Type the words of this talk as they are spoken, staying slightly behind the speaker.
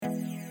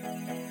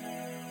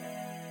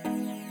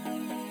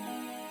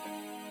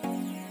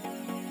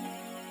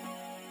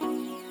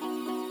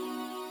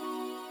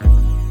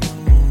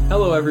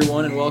Hello,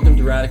 everyone, and welcome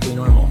to Radically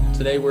Normal.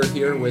 Today we're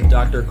here with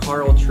Dr.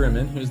 Carl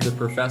Trueman, who's the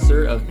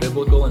professor of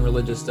Biblical and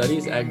Religious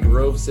Studies at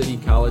Grove City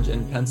College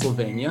in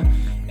Pennsylvania.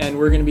 And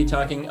we're going to be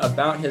talking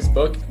about his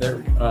book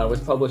that was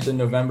published in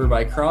November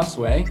by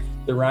Crossway,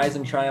 The Rise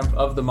and Triumph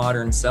of the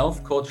Modern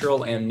Self,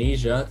 Cultural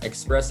Amnesia,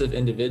 Expressive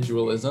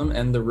Individualism,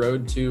 and the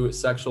Road to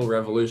Sexual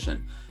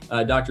Revolution.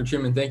 Dr.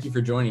 Trueman, thank you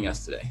for joining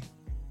us today.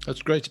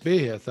 That's great to be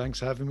here. Thanks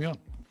for having me on.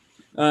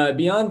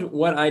 Beyond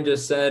what I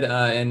just said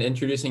and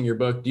introducing your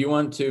book, do you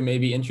want to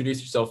maybe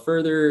introduce yourself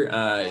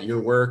further,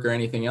 your work, or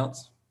anything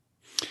else?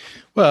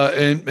 Well,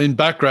 in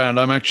background,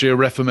 I'm actually a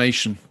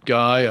Reformation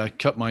guy. I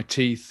cut my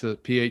teeth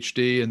at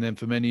PhD and then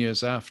for many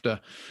years after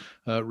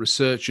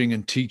researching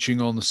and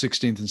teaching on the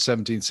 16th and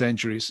 17th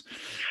centuries.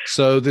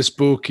 So this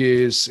book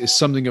is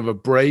something of a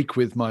break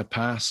with my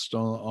past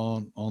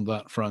on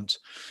that front.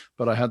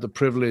 But I had the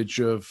privilege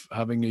of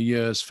having a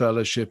year's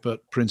fellowship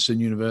at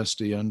Princeton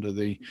University under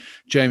the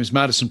James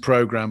Madison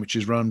program, which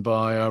is run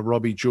by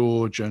Robbie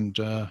George and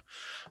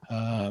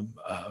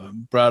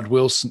Brad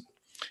Wilson.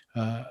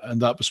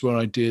 And that was where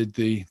I did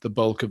the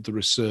bulk of the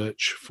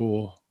research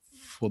for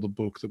the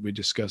book that we're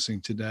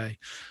discussing today.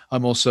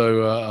 I'm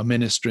also a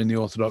minister in the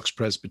Orthodox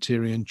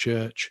Presbyterian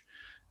Church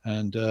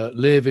and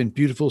live in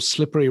beautiful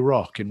Slippery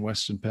Rock in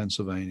Western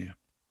Pennsylvania.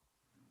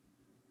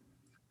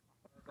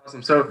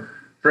 Awesome. So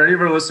for any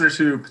of our listeners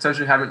who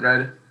potentially haven't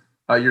read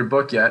your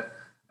book yet,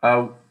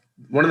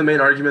 one of the main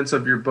arguments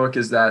of your book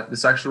is that the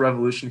sexual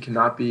revolution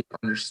cannot be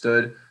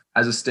understood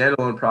as a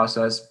standalone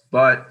process,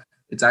 but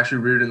it's actually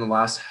rooted in the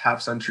last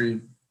half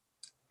century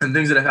and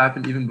things that have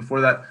happened even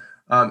before that,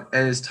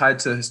 and is tied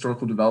to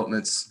historical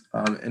developments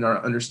in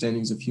our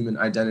understandings of human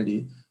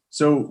identity.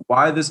 So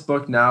why this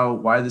book now?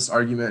 Why this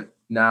argument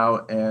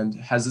now? And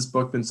has this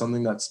book been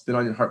something that's been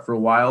on your heart for a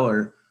while,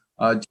 or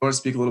do you want to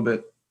speak a little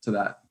bit to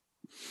that?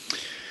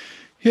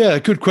 Yeah,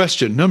 good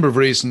question. Number of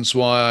reasons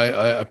why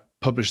I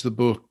published the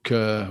book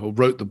or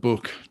wrote the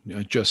book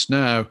just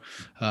now.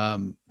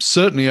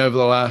 Certainly over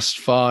the last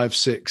 5,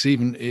 6,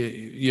 even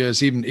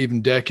years,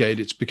 even decade,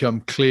 it's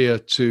become clear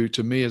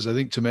to me, as I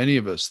think to many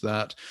of us,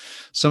 that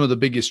some of the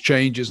biggest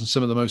changes and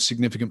some of the most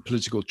significant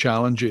political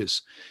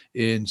challenges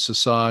in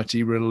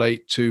society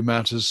relate to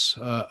matters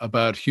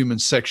about human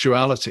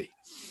sexuality.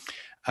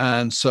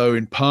 And so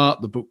in part,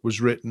 the book was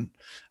written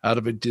out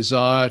of a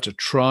desire to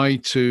try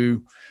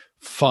to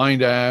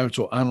find out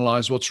or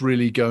analyze what's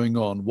really going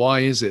on.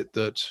 Why is it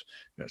that,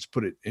 let's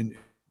put it in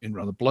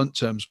rather blunt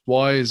terms,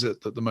 why is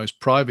it that the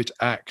most private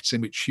acts in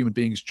which human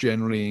beings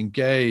generally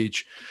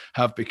engage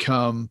have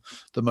become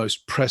the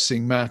most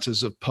pressing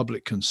matters of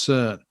public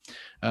concern?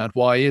 And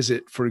why is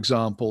it, for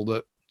example,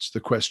 that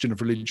the question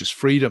of religious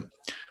freedom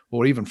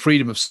or even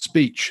freedom of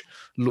speech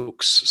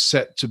looks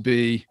set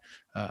to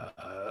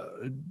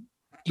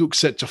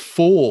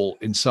fall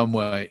in some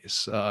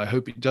ways? I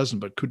hope it doesn't,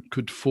 but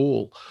could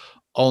fall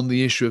on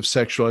the issue of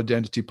sexual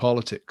identity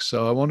politics.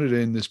 So I wanted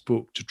in this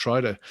book to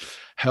try to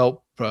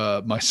help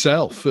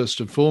myself first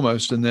and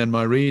foremost, and then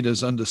my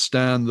readers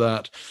understand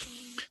that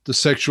the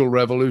sexual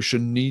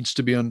revolution needs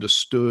to be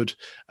understood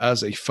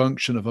as a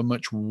function of a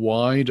much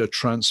wider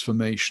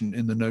transformation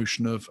in the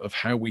notion of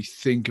how we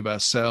think of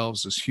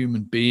ourselves as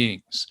human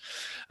beings.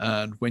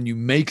 And when you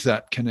make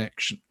that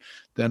connection,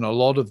 then a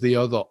lot of the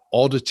other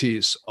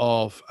oddities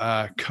of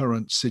our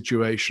current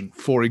situation,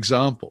 for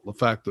example, the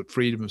fact that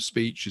freedom of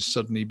speech is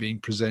suddenly being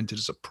presented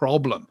as a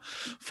problem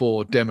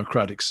for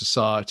democratic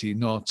society,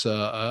 not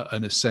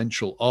an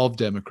essential of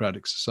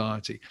democratic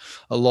society,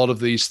 a lot of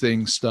these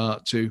things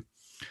start to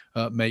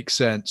make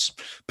sense.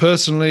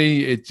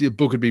 Personally, the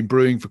book had been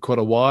brewing for quite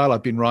a while.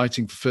 I've been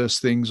writing for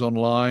First Things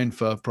Online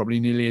for probably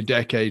nearly a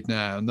decade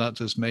now, and that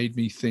has made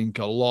me think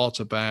a lot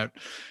about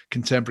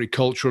contemporary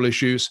cultural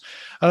issues.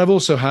 And I've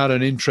also had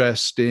an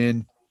interest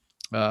in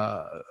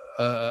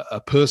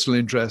a personal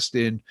interest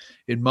in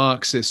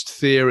Marxist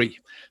theory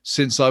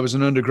since I was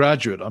an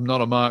undergraduate. I'm not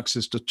a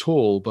Marxist at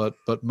all, but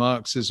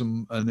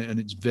Marxism and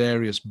its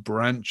various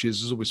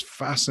branches has always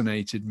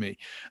fascinated me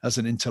as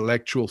an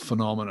intellectual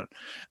phenomenon.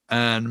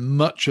 And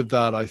much of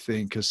that, I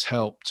think, has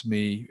helped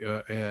me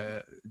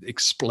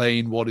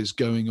explain what is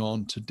going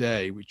on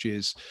today, which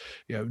is,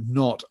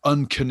 not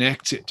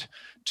unconnected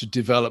to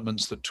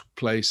developments that took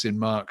place in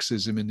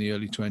Marxism in the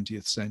early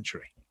 20th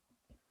century.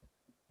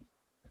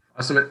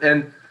 Awesome.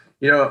 And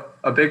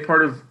a big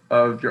part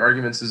of your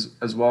arguments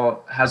as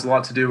well has a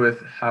lot to do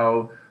with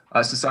how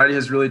society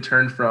has really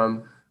turned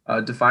from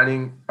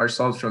defining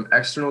ourselves from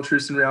external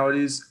truths and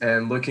realities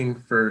and looking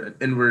for an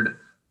inward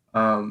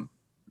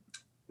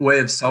way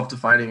of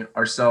self-defining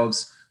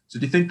ourselves. So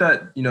do you think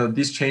that,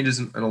 these changes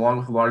and along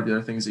with a lot of the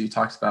other things that you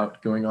talked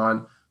about going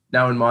on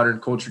now in modern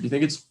culture,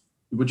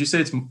 would you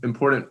say it's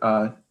important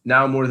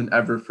now more than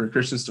ever for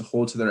Christians to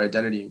hold to their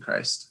identity in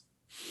Christ?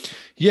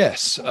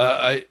 Yes,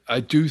 I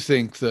do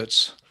think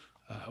that,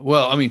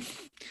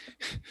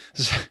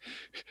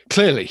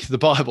 clearly the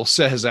Bible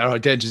says our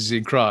identity is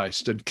in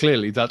Christ, and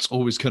clearly that's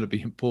always going to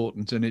be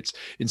important. And it's,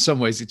 in some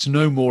ways, it's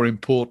no more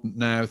important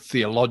now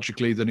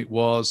theologically than it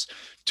was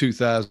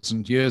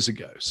 2,000 years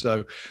ago.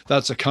 So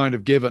that's a kind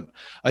of given.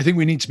 I think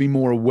we need to be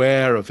more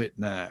aware of it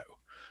now.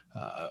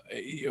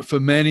 For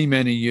many,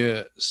 many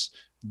years,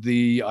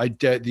 the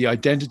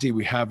identity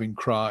we have in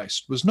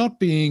Christ was not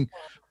being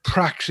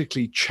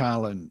practically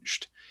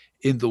challenged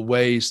in the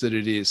ways that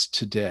it is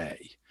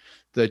today.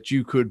 That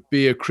you could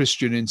be a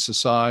Christian in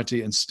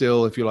society and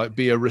still, if you like,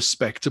 be a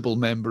respectable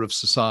member of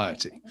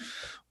society.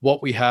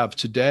 What we have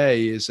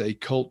today is a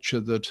culture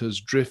that has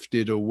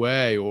drifted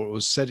away or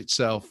has set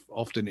itself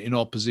often in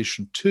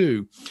opposition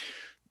to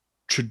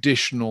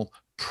traditional,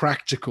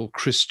 practical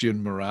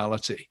Christian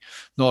morality.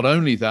 Not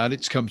only that,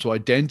 it's come to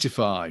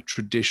identify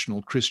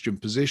traditional Christian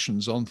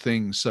positions on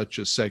things such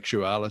as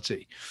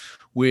sexuality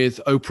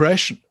with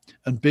oppression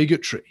and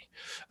bigotry.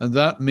 And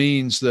that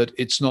means that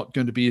it's not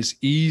going to be as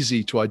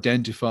easy to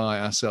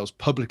identify ourselves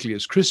publicly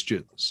as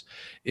Christians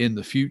in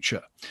the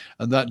future.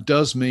 And that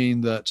does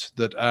mean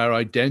that our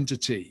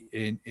identity,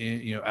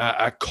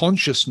 our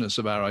consciousness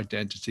of our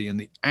identity and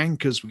the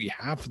anchors we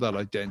have for that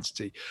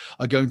identity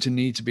are going to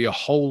need to be a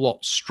whole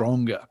lot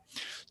stronger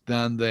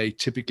than they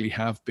typically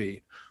have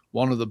been.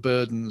 One of the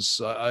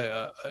burdens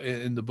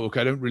in the book,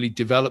 I don't really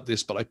develop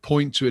this, but I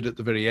point to it at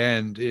the very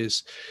end,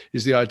 is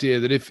the idea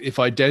that if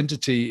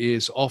identity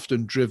is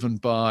often driven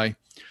by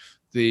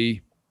the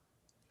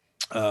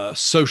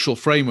social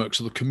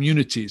frameworks or the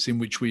communities in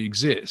which we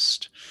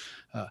exist,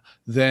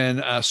 then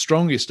our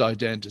strongest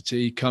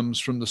identity comes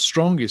from the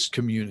strongest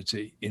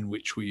community in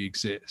which we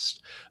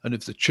exist. And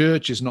if the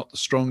church is not the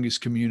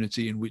strongest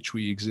community in which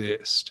we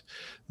exist,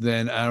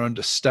 then our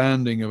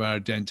understanding of our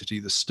identity,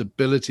 the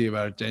stability of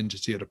our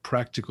identity at a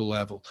practical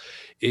level,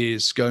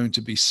 is going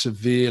to be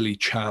severely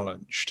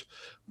challenged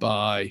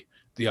by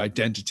the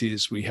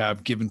identities we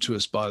have given to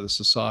us by the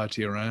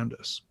society around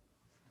us.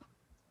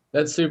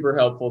 That's super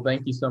helpful.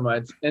 Thank you so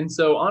much. And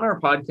so on our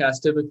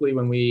podcast, typically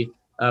when we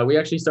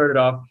actually started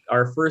off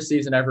our first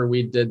season ever,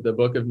 we did the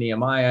book of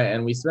Nehemiah,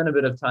 and we spent a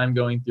bit of time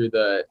going through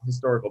the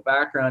historical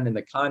background and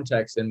the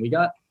context, and we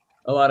got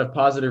a lot of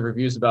positive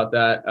reviews about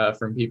that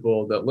from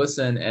people that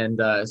listen.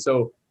 And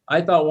so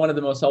I thought one of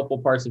the most helpful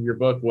parts of your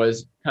book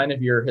was kind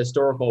of your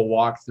historical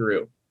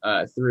walkthrough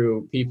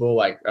through people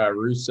like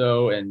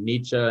Rousseau and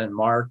Nietzsche and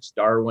Marx,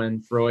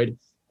 Darwin, Freud.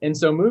 And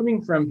so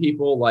moving from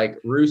people like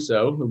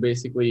Rousseau, who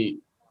basically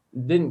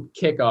didn't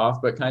kick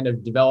off, but kind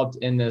of developed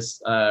in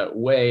this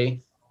way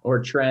or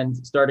trend,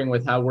 starting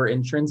with how we're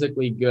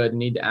intrinsically good and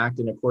need to act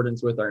in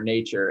accordance with our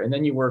nature. And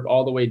then you work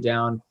all the way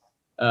down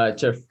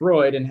to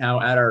Freud and how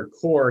at our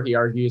core, he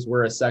argues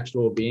we're a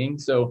sexual being.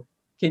 So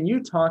can you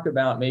talk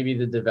about maybe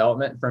the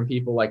development from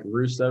people like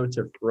Rousseau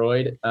to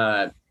Freud,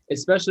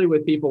 especially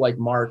with people like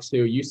Marx,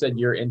 who you said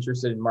you're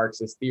interested in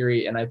Marxist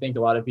theory. And I think a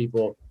lot of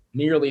people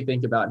merely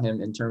think about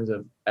him in terms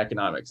of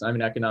economics. I'm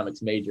an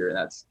economics major, and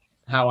that's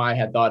how I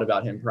had thought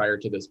about him prior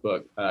to this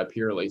book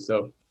purely.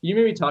 So can you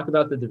maybe talk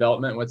about the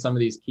development with some of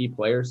these key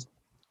players?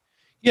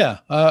 Yeah,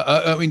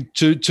 I mean,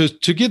 to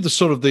give the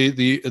sort of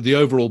the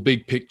overall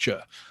big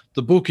picture,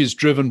 the book is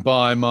driven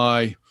by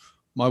my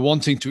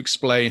wanting to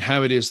explain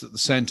how it is that the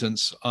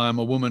sentence "I am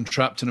a woman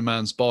trapped in a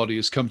man's body"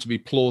 has come to be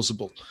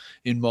plausible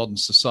in modern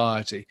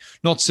society,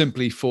 not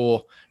simply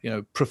for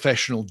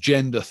professional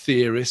gender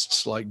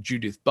theorists like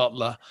Judith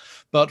Butler,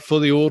 but for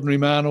the ordinary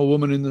man or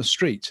woman in the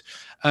street.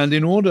 And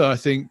in order, I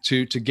think,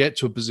 to get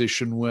to a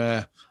position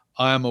where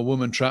 "I am a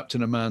woman trapped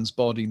in a man's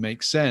body"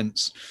 makes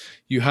sense,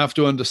 you have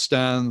to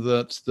understand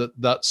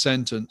that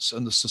sentence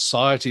and the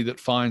society that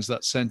finds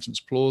that sentence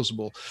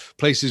plausible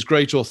places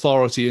great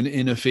authority in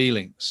inner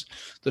feelings,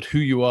 that who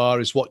you are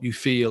is what you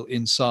feel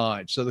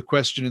inside. So the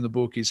question in the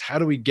book is, how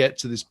do we get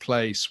to this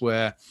place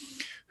where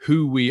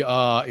who we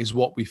are is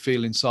what we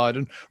feel inside?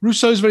 And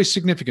Rousseau is very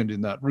significant in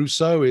that.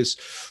 Rousseau is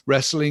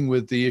wrestling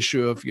with the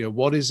issue of,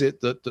 what is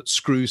it that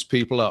screws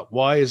people up?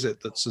 Why is it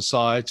that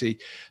society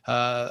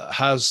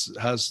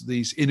has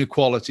these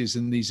inequalities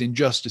and these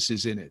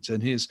injustices in it?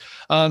 And his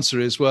answer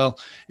is, well,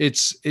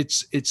 it's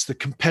the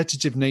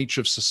competitive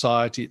nature of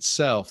society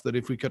itself, that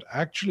if we could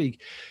actually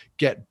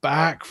get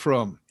back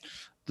from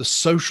the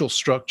social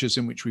structures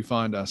in which we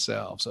find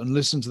ourselves and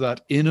listen to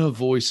that inner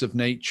voice of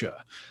nature,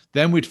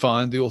 then we'd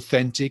find the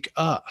authentic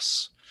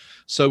us.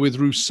 So with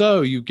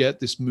Rousseau, you get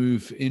this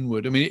move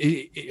inward. I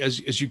mean,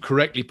 as you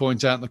correctly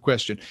point out in the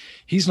question,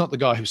 he's not the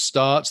guy who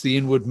starts the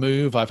inward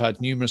move. I've had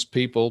numerous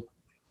people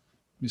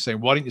saying,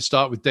 why didn't you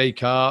start with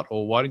Descartes,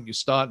 or why didn't you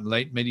start in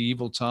late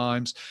medieval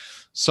times?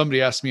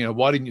 Somebody asked me,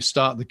 why didn't you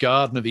start in the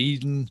Garden of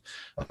Eden?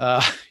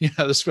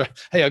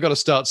 Hey, I got to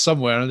start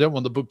somewhere, and I don't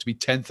want the book to be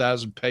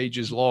 10,000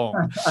 pages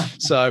long.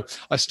 So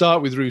I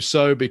start with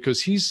Rousseau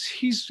because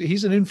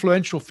he's an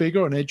influential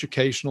figure on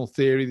educational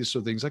theory, these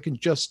sort of things. I can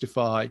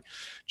justify,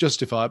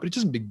 but it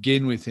doesn't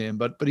begin with him.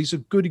 But he's a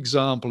good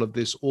example of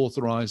this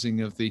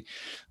authorizing of the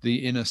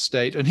inner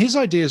state. And his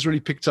idea is really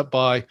picked up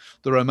by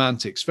the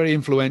Romantics, very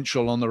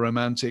influential on the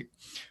Romantic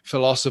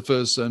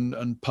philosophers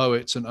and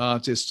poets and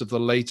artists of the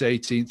late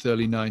 18th,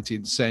 early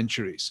 19th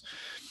centuries.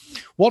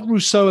 what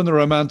Rousseau and the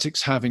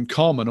Romantics have in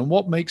common, and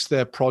what makes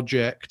their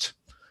project,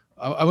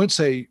 I won't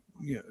say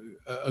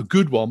a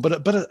good one,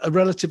 but a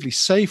relatively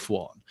safe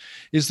one,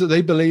 is that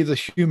they believe that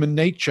human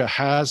nature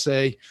has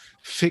a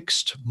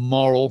fixed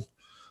moral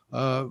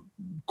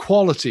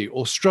quality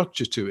or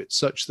structure to it,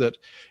 such that,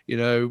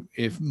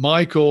 if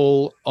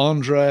Michael,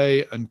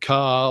 Andre, and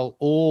Carl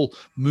all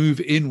move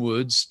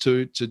inwards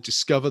to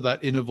discover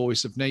that inner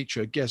voice of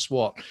nature, guess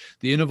what?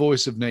 The inner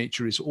voice of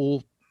nature is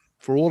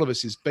for all of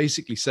us, is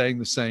basically saying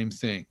the same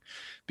thing: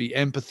 be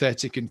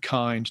empathetic and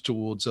kind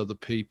towards other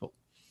people.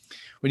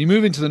 When you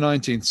move into the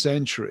 19th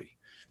century,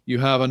 you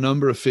have a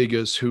number of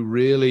figures who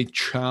really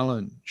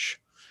challenge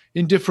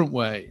in different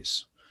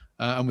ways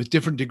and with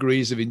different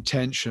degrees of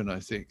intention, I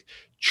think,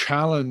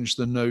 challenge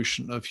the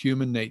notion of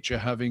human nature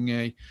having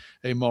a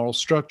moral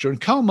structure. And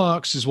Karl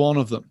Marx is one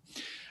of them.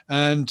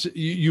 And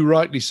you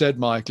rightly said,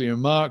 Michael,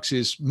 Marx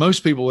is,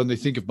 most people, when they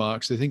think of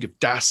Marx, they think of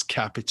Das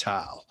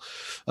Kapital,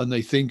 and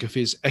they think of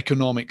his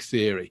economic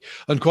theory.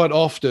 And quite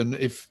often,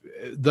 if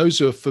those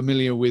who are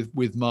familiar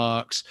with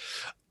Marx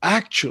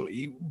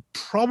actually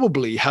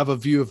probably have a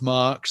view of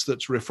Marx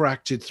that's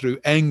refracted through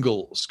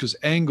Engels, because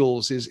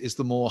Engels is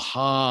the more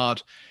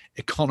hard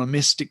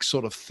economistic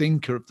sort of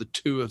thinker of the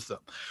two of them,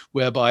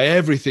 whereby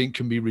everything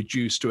can be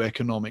reduced to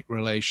economic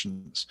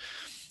relations.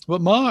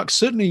 But Marx,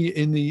 certainly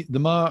in the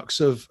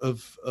Marx of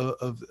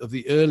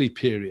the early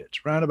period,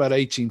 around about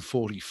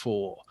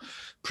 1844,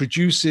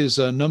 produces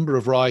a number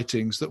of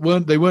writings that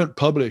weren't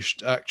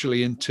published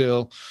actually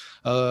until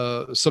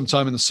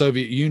sometime in the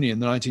Soviet Union,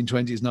 the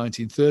 1920s,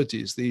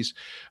 1930s.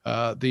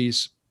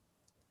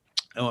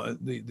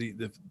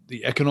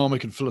 The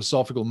economic and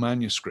philosophical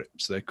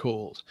manuscripts, they're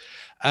called,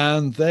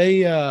 and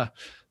they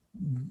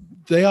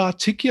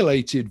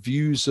articulated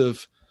views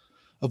of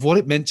what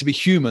it meant to be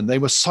human. They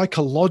were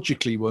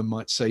psychologically, one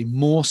might say,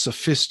 more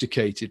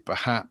sophisticated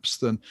perhaps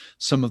than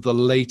some of the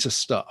later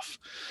stuff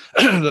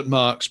that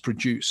Marx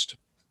produced.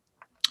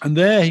 And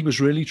there he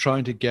was really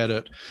trying to get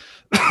at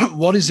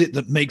what is it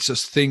that makes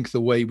us think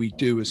the way we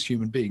do as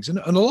human beings? And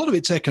a lot of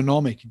it's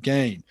economic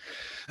again.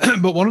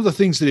 But one of the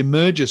things that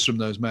emerges from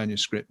those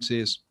manuscripts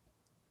is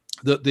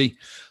that the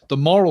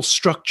moral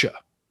structure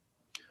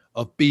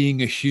of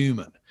being a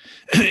human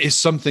is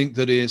something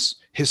that is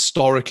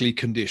historically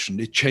conditioned.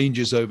 It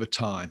changes over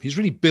time. He's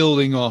really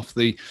building off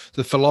the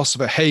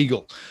philosopher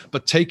Hegel,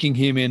 but taking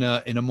him in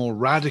a more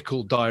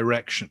radical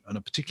direction, and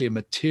a particularly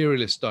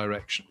materialist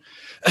direction,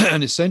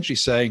 and essentially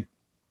saying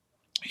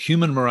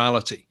human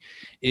morality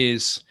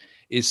is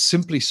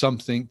simply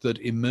something that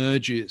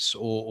emerges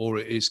or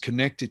is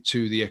connected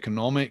to the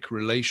economic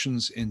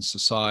relations in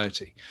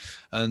society.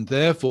 And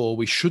therefore,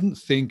 we shouldn't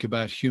think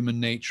about human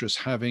nature as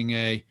having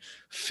a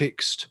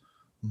fixed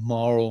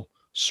moral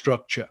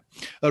structure.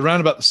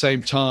 Around about the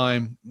same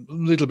time, a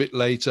little bit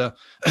later,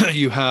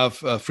 you have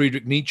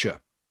Friedrich Nietzsche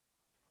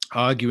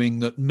arguing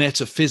that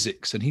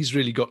metaphysics, and he's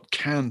really got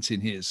Kant in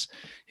his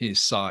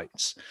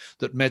sights,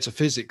 that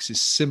metaphysics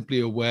is simply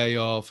a way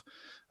of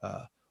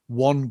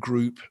one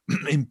group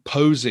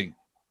imposing,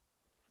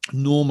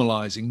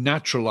 normalizing,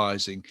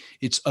 naturalizing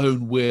its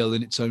own will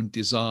and its own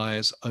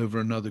desires over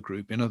another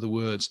group. In other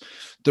words,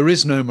 there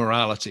is no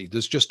morality.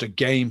 There's just a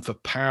game for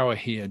power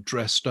here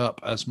dressed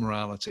up as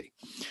morality.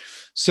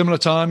 Similar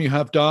time, you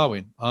have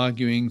Darwin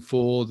arguing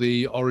for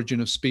the origin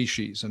of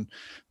species. And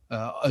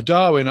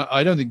Darwin,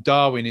 I don't think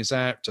Darwin is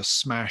out to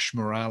smash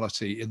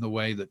morality in the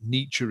way that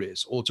Nietzsche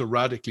is, or to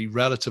radically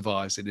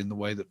relativize it in the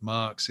way that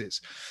Marx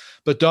is.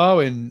 But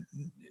Darwin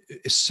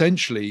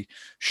essentially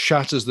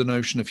shatters the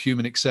notion of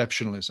human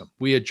exceptionalism.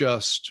 We are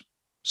just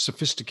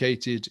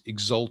sophisticated,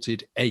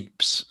 exalted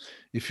apes,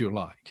 if you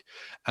like.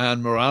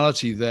 And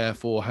morality,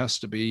 therefore, has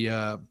to be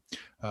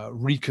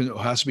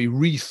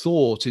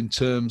rethought in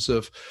terms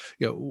of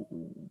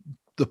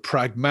the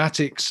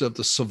pragmatics of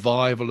the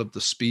survival of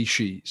the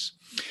species.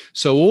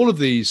 So all of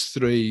these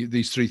three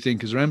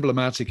thinkers are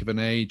emblematic of an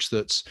age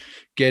that's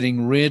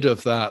getting rid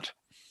of that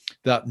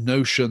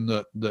notion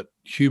that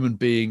human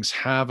beings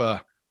have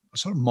a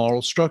sort of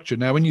moral structure.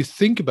 Now, when you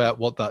think about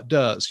what that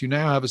does, you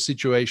now have a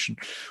situation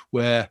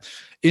where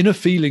inner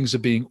feelings are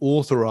being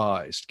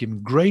authorized,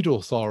 given great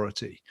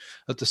authority,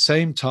 at the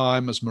same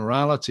time as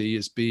morality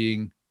is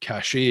being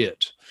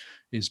cashiered,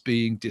 is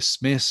being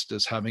dismissed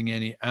as having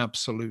any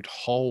absolute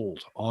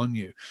hold on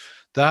you.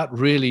 That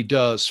really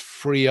does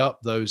free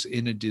up those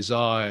inner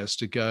desires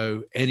to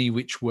go any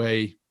which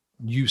way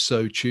you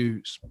so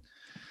choose.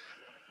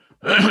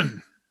 That's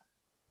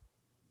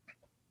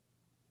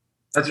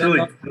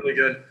really, really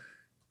good.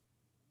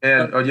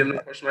 And do you have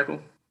another question,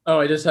 Michael? Oh,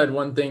 I just had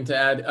one thing to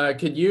add.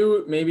 Could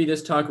you maybe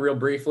just talk real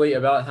briefly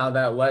about how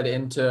that led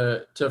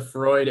into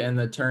Freud and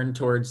the turn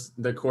towards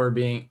the core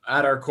being,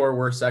 at our core,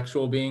 we're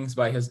sexual beings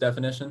by his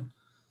definition?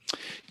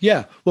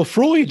 Yeah, well,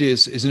 Freud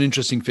is an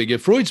interesting figure.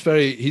 Freud's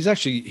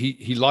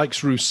he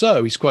likes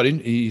Rousseau. He's quite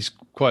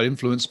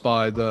influenced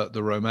by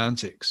the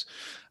Romantics.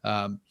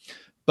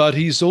 But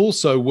he's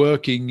also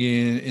working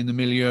in the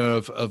milieu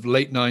of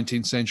late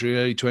 19th century,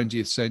 early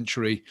 20th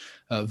century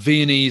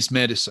Viennese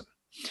medicine.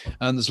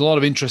 And there's a lot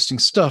of interesting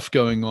stuff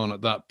going on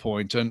at that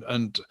point. And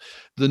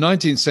the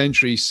 19th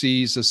century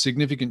sees a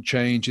significant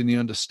change in the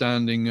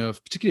understanding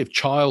of, particularly of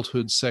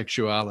childhood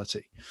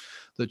sexuality.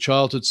 That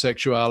childhood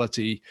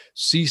sexuality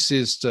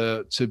ceases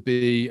to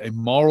be a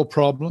moral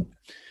problem.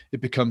 It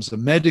becomes a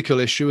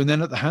medical issue. And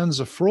then at the hands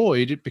of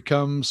Freud, it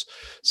becomes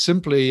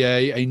simply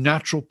a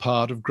natural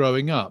part of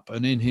growing up.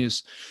 And in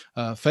his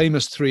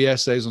famous 3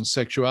 essays on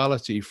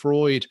sexuality,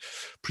 Freud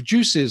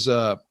produces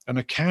an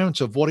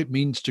account of what it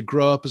means to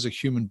grow up as a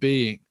human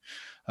being,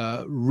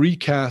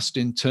 recast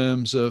in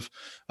terms of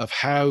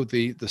how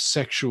the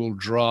sexual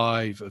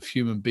drive of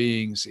human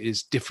beings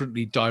is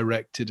differently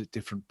directed at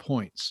different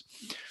points.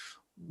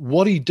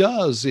 What he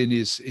does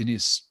in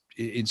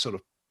sort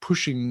of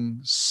pushing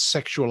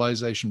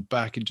sexualization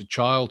back into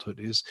childhood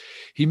is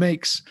he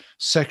makes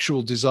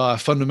sexual desire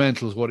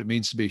fundamental to what it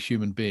means to be a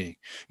human being.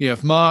 You know,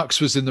 if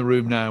Marx was in the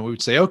room now, we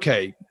would say,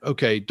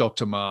 okay,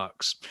 Dr.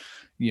 Marx,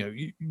 you know,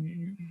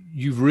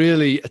 you've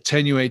really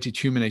attenuated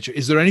human nature.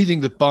 Is there anything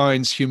that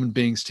binds human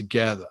beings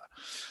together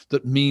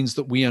that means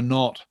that we are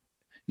not,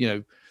 you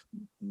know,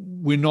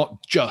 we're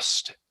not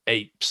just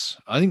apes?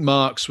 I think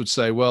Marx would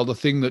say, well, the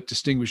thing that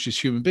distinguishes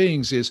human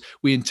beings is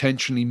we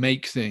intentionally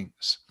make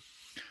things.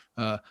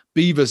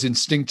 Beavers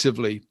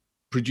instinctively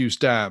produce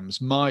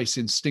dams. Mice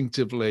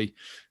instinctively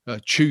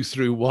chew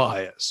through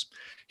wires.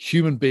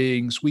 Human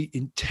beings, we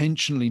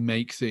intentionally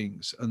make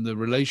things, and the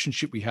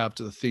relationship we have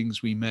to the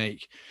things we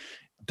make,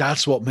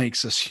 that's what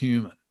makes us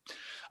human.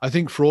 I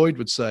think Freud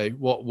would say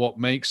what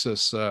makes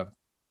us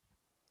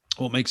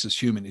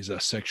human is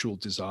our sexual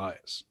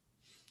desires.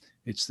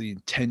 It's the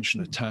intention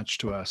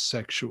attached to our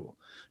sexual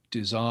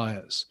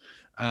desires.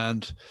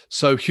 And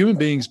so human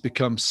beings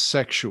become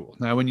sexual.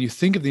 Now, when you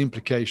think of the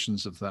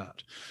implications of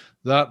that,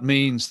 that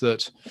means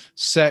that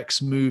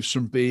sex moves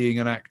from being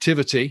an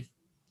activity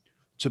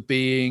to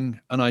being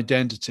an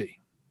identity.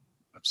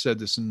 I've said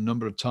this a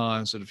number of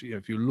times, that if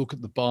you look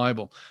at the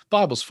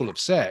Bible's full of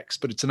sex,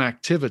 but it's an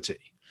activity.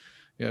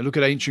 You know, look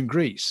at ancient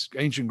Greece.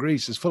 Ancient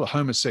Greece is full of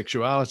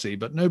homosexuality,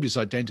 but nobody's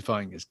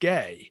identifying as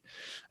gay.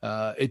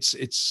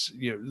 It's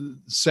you know,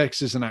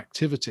 sex is an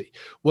activity.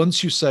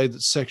 Once you say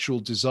that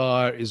sexual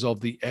desire is of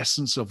the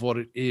essence of what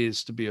it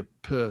is to be a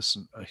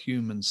person, a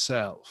human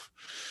self,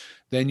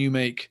 then you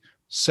make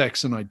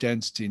sex an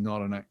identity,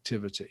 not an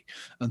activity.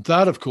 And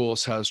that, of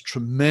course, has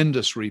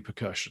tremendous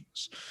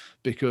repercussions,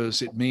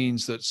 because it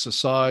means that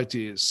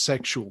society's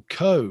sexual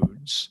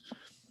codes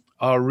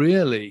are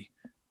really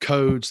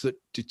codes that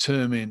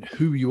determine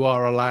who you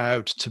are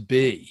allowed to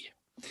be.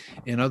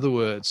 In other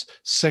words,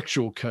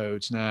 sexual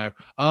codes now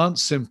aren't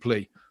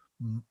simply,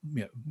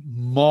 you know,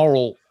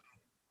 moral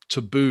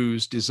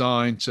taboos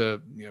designed to,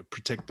 you know,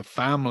 protect the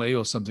family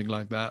or something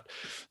like that.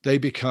 They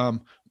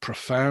become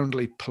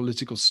profoundly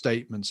political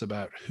statements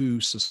about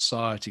who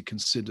society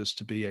considers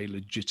to be a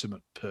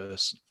legitimate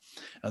person.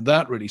 And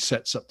that really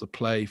sets up the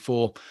play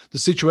for the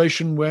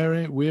situation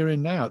where we're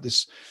in now.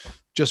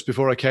 Just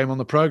before I came on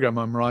the program,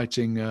 I'm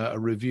writing a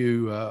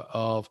review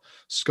of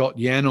Scott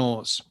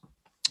Yenor's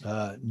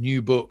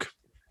new book.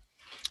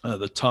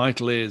 The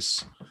title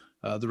is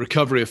The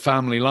Recovery of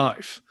Family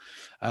Life.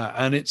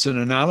 And it's an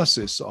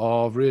analysis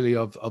of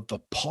the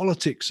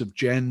politics of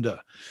gender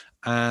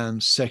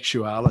and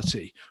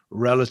sexuality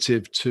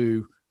relative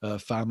to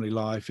family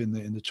life in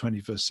the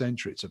 21st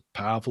century. It's a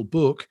powerful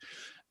book,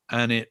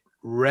 and it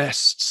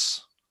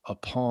rests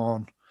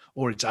upon,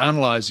 or it's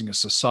analyzing a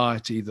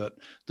society that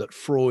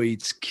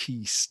Freud's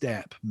key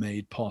step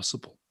made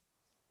possible.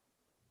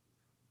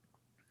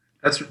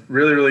 That's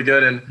really, really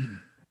good. And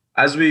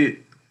as you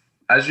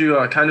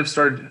kind of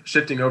started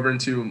shifting over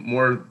into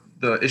more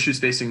the issues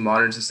facing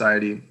modern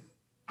society,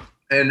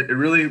 and it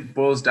really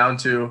boils down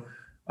to,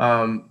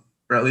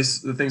 or at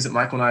least the things that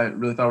Michael and I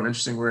really thought were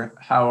interesting, were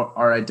how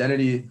our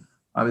identity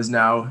is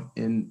now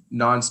in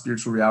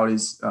non-spiritual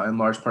realities in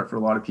large part for a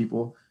lot of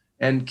people.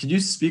 And could you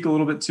speak a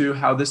little bit to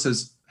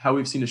how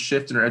we've seen a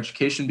shift in our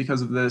education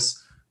because of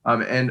this,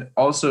 and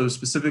also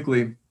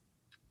specifically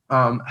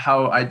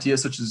how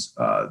ideas such as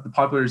the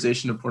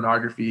popularization of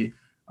pornography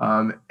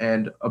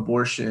and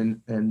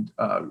abortion, and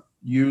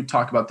you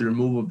talk about the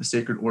removal of the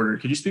sacred order.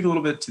 Could you speak a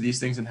little bit to these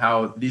things and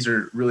how these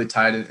are really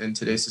tied in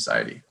today's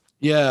society?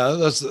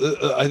 Yeah,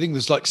 I think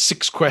there's like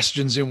 6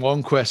 questions in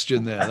one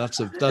question there. That's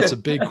a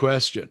big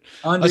question.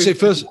 I'd say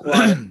first,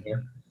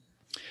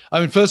 I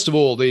mean, first of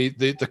all,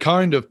 the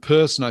kind of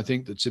person I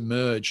think that's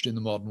emerged in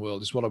the modern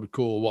world is what I would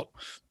call,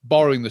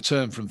 borrowing the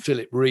term from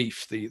Philip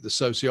Rieff, the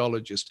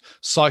sociologist,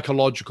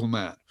 psychological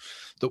man.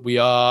 That we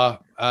are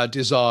our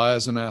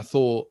desires and our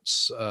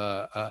thoughts.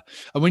 And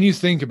when you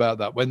think about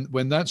that,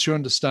 when that's your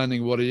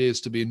understanding of what it is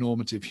to be a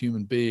normative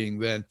human being,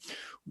 then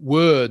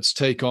words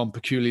take on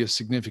peculiar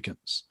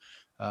significance.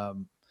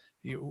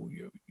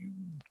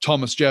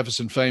 Thomas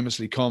Jefferson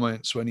famously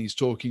comments when he's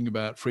talking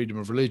about freedom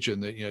of religion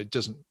that, you know, it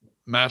doesn't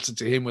matter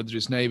to him whether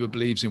his neighbor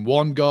believes in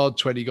one God,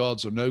 20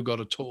 gods, or no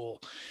God at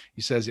all.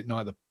 He says it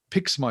neither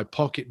picks my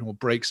pocket nor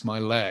breaks my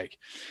leg.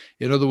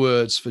 In other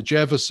words, for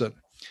Jefferson,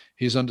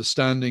 his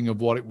understanding of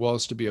what it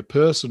was to be a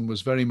person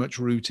was very much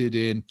rooted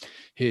in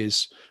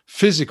his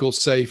physical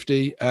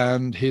safety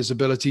and his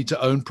ability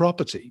to own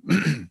property.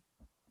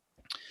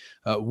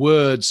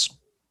 Words,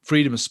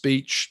 freedom of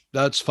speech,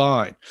 that's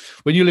fine.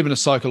 When you live in a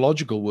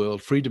psychological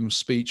world, freedom of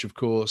speech, of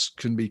course,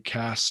 can be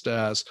cast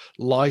as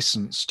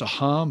license to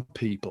harm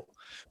people,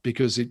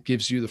 because it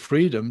gives you the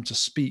freedom to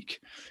speak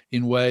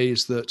in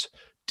ways that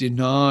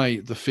deny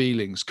the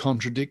feelings,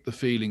 contradict the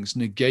feelings,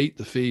 negate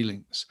the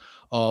feelings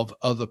of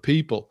other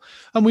people.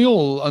 And we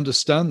all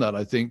understand that,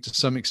 I think, to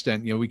some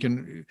extent. You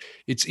know,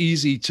 it's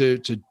easy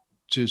to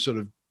sort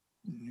of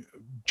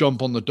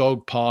jump on the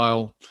dog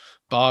pile,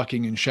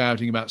 barking and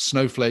shouting about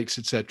snowflakes,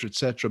 et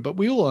cetera, but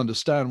we all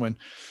understand when,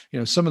 you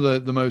know, some of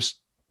the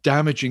most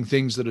damaging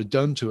things that are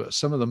done to us,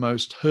 some of the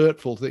most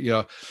hurtful that, you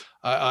know,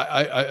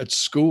 I at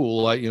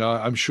school,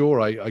 I'm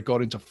sure I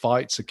got into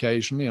fights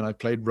occasionally, and I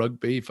played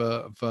rugby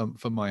for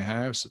my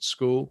house at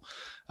school.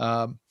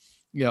 I'm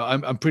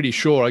pretty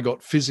sure I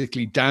got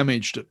physically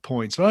damaged at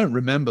points. I don't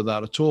remember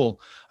that at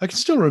all. I can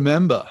still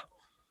remember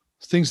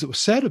things that were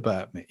said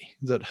about me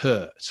that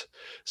hurt.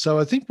 So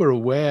I think we're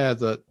aware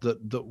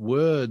that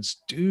words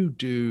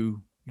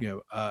do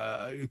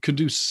can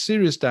do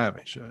serious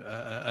damage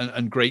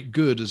and great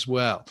good as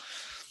well.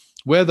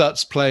 Where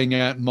that's playing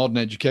out in modern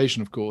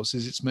education, of course,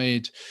 is it's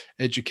made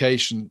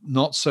education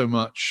not so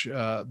much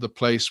the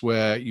place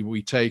where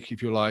we take,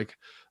 if you like,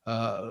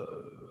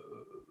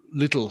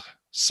 little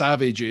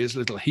savages,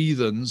 little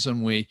heathens,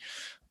 and we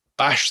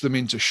bash them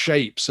into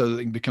shape so that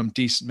they can become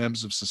decent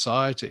members of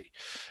society.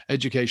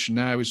 Education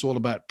now is all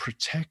about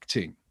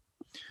protecting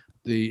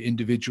the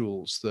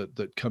individuals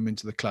that come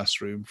into the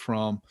classroom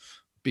from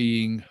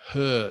being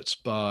hurt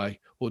by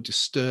or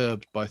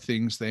disturbed by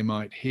things they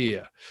might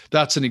hear.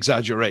 That's an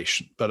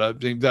exaggeration, but I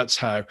think that's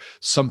how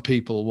some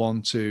people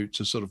want to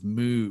sort of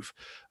move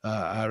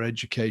our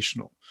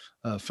educational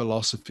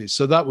philosophies.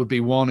 So that would be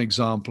one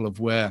example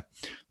of where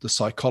the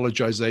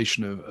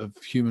psychologization of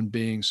human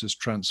beings has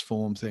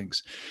transformed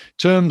things. In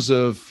terms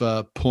of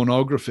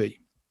pornography,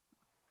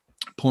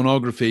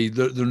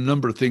 there are a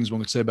number of things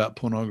one could say about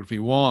pornography.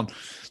 One,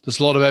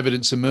 there's a lot of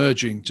evidence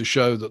emerging to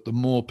show that the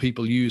more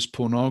people use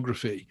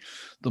pornography,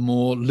 the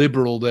more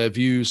liberal their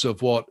views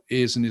of what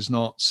is and is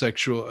not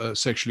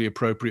sexually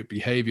appropriate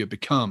behavior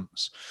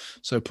becomes.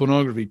 So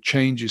pornography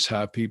changes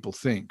how people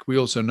think. We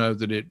also know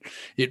that it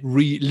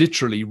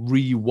literally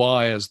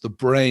rewires the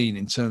brain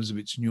in terms of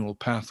its neural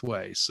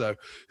pathways. So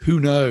who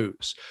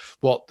knows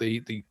what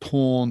the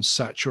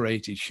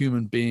porn-saturated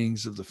human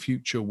beings of the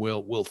future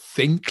will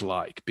think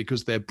like,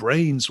 because their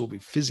brains will be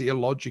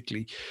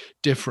physiologically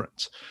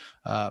different.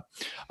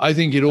 I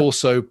think it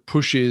also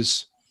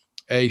pushes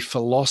a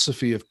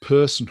philosophy of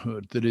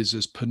personhood that is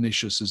as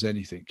pernicious as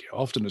anything.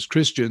 Often as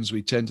Christians,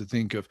 we tend to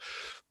think of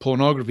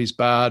pornography as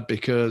bad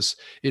because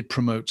it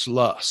promotes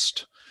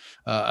lust.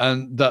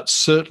 And that's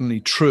certainly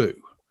true.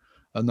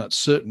 And that's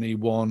certainly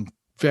one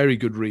very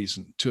good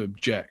reason to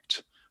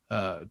object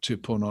to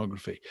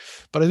pornography.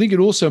 But I think it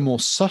also more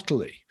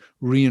subtly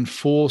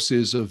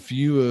reinforces a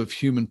view of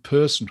human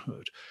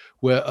personhood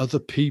where other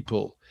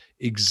people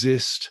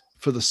exist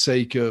for the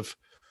sake of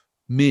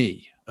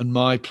me and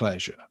my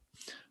pleasure.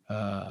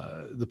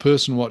 The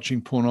person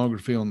watching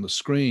pornography on the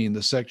screen,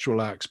 the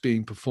sexual acts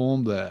being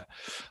performed there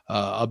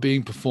are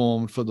being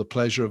performed for the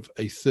pleasure of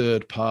a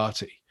third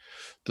party,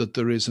 that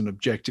there is an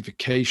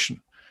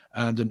objectification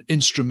and an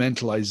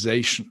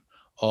instrumentalization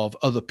of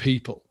other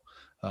people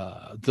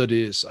that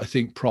is, I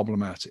think,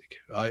 problematic.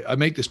 I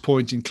make this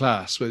point in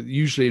class, but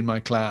usually in my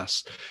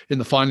class, in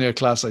the final year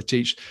class I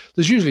teach,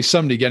 there's usually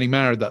somebody getting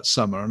married that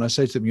summer. And I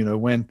say to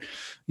them, when,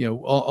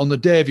 on the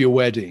day of your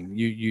wedding,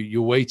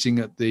 you're waiting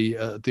at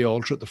the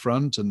altar at the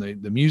front, and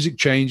the music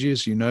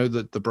changes,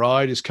 that the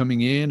bride is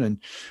coming in,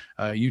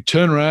 and you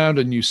turn around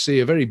and you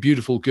see a very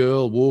beautiful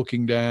girl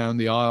walking down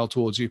the aisle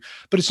towards you,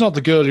 but it's not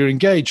the girl you're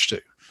engaged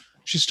to.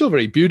 She's still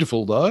very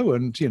beautiful, though,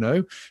 and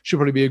she'll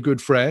probably be a good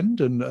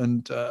friend,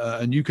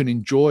 and you can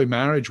enjoy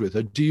marriage with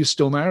her. Do you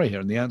still marry her?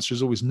 And the answer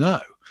is always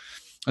no.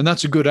 And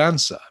that's a good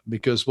answer,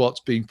 because what's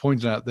being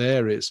pointed out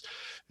there is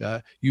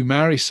you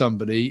marry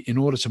somebody in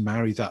order to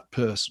marry that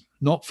person,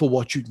 not for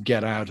what you can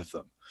get out of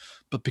them,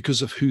 but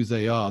because of who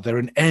they are. They're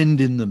an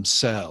end in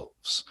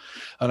themselves.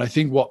 And I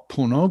think what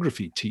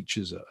pornography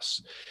teaches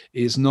us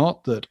is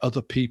not that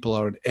other people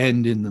are an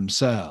end in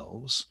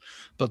themselves,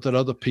 but that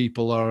other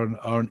people are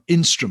an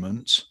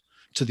instrument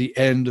to the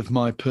end of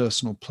my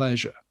personal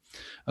pleasure.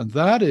 And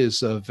that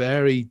is a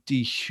very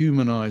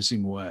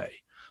dehumanizing way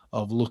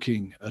of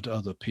looking at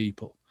other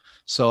people.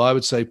 So I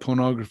would say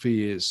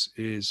pornography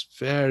is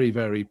very,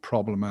 very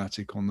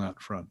problematic on that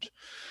front.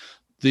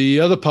 The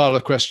other part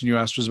of the question you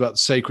asked was about the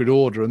sacred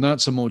order, and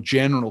that's a more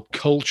general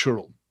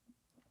cultural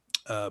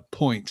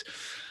point.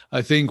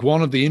 I think there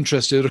are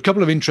a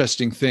couple of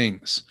interesting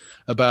things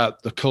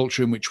about the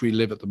culture in which we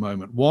live at the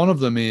moment. One of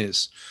them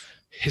is,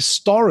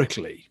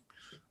 historically,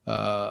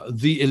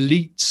 the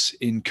elites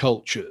in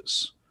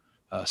cultures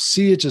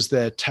see it as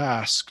their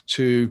task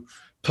to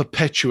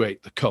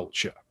perpetuate the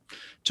culture,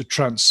 to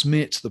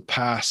transmit the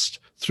past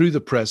through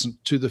the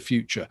present to the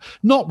future,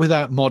 not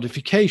without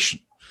modification,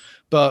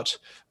 but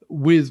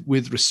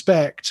with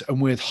respect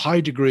and with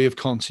high degree of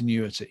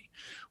continuity.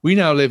 We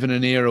now live in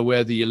an era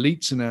where the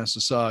elites in our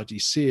society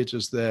see it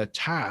as their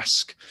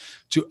task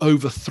to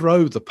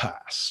overthrow the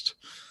past.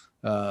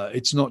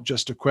 It's not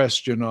just a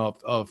question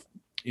of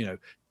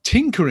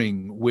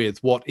tinkering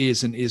with what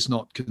is and is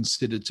not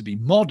considered to be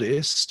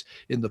modest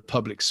in the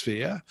public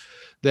sphere.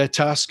 Their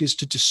task is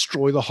to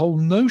destroy the whole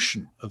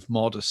notion of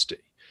modesty,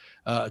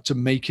 to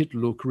make it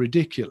look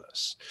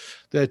ridiculous.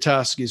 Their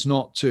task is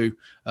not to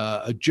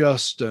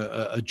adjust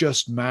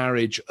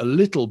marriage a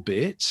little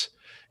bit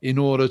in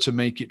order to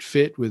make it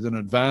fit with an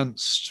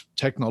advanced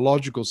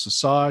technological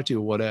society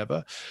or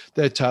whatever.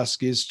 Their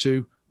task is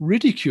to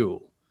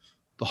ridicule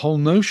the whole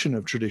notion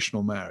of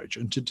traditional marriage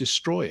and to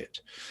destroy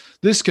it.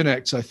 This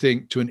connects, I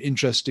think, to an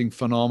interesting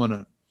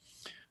phenomenon.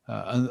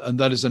 And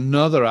that is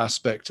another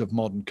aspect of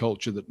modern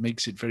culture that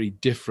makes it very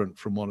different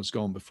from what has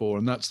gone before.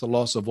 And that's the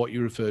loss of what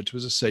you referred to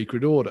as a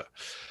sacred order.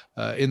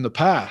 In the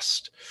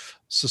past,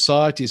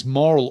 society's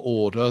moral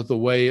order, the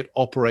way it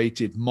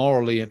operated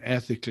morally and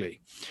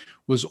ethically,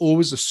 was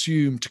always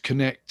assumed to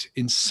connect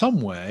in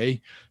some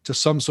way to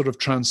some sort of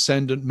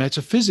transcendent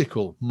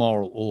metaphysical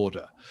moral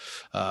order.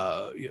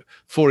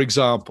 For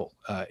example,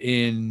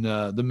 in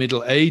the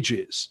Middle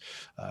Ages,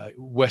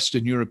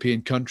 Western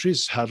European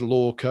countries had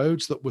law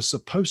codes that were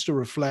supposed to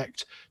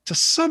reflect, to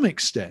some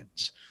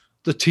extent,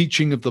 the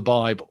teaching of the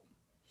Bible.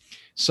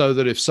 So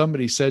that if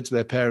somebody said to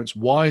their parents,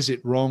 "Why is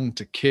it wrong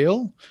to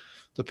kill?"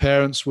 the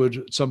parents would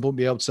at some point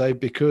be able to say,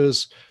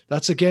 "Because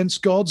that's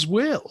against God's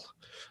will."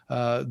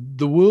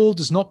 The world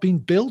has not been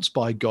built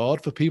by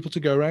God for people to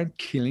go around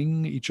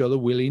killing each other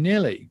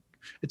willy-nilly.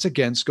 It's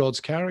against God's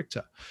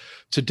character.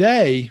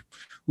 Today,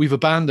 we've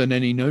abandoned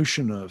any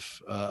notion of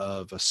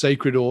a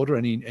sacred order,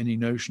 any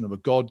notion of a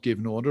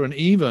God-given order, and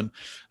even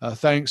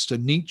thanks to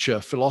Nietzsche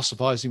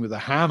philosophizing with a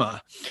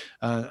hammer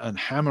and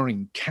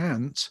hammering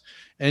Kant,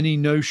 any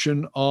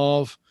notion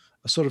of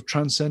a sort of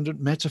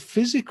transcendent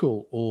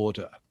metaphysical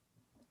order.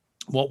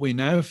 What we're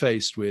now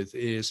faced with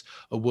is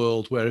a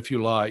world where, if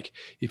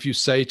you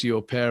say to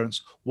your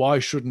parents, "Why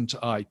shouldn't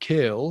I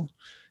kill?"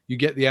 you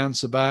get the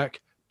answer back,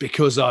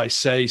 "Because I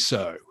say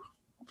so."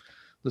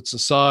 That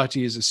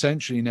society is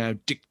essentially now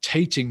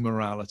dictating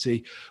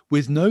morality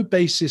with no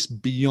basis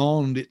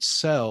beyond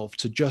itself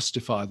to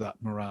justify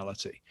that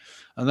morality.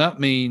 And that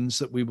means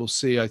that we will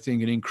see, I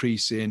think, an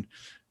increase in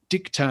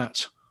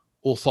diktat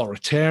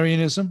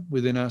authoritarianism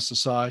within our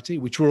society,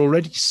 which we're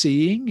already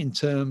seeing in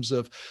terms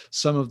of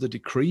some of the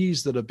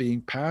decrees that are being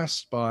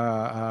passed by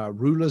our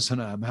rulers and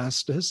our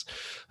masters.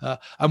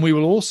 And we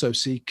will also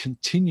see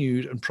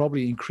continued and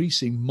probably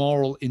increasing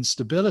moral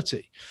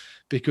instability,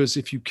 because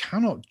if you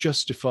cannot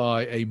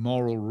justify a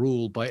moral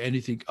rule by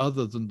anything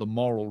other than the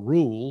moral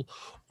rule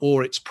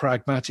or its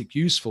pragmatic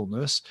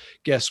usefulness,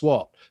 guess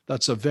what?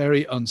 That's a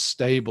very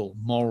unstable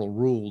moral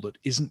rule that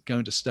isn't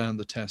going to stand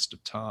the test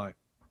of time.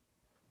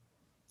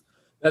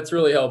 That's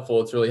really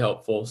helpful. It's really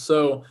helpful.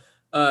 So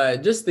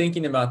just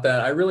thinking about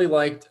that, I really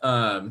liked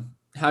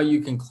how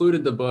you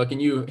concluded the book,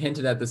 and you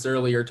hinted at this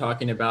earlier,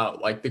 talking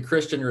about like the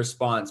Christian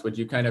response, which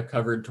you kind of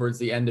covered towards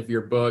the end of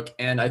your book.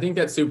 And I think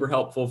that's super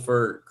helpful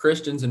for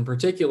Christians in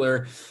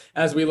particular,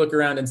 as we look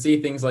around and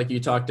see things like you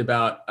talked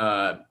about,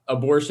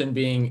 abortion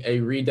being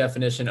a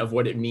redefinition of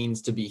what it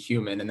means to be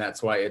human. And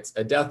that's why it's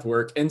a death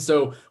work. And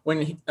so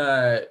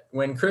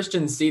when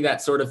Christians see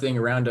that sort of thing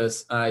around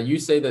us, you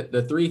say that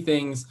the three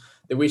things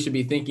that we should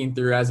be thinking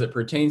through as it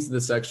pertains to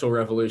the sexual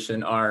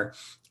revolution are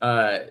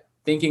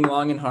thinking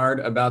long and hard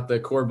about the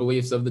core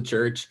beliefs of the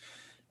church,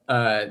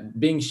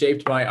 being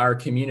shaped by our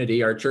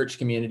community, our church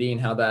community, and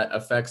how that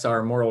affects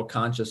our moral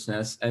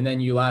consciousness. And then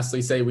you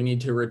lastly say we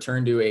need to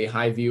return to a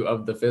high view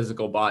of the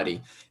physical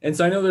body. And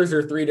so I know those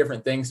are three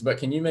different things, but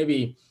can you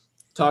maybe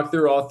talk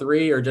through all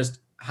three, or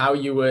just how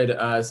you would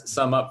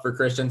sum up for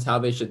Christians how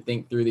they should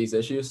think through these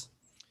issues?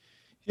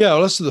 Yeah,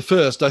 well, as to the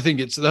first, I think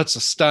that's a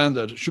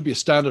standard. It should be a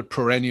standard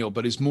perennial,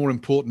 but it's more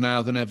important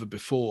now than ever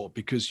before,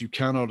 because you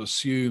cannot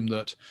assume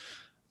that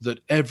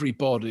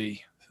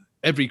everybody,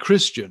 every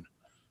Christian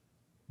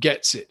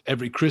gets it.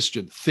 Every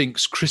Christian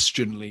thinks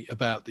Christianly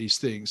about these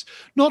things,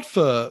 not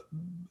for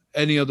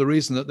any other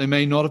reason that they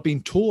may not have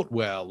been taught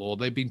well, or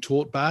they've been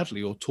taught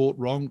badly or taught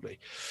wrongly.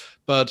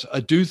 But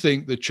I do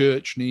think the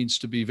church needs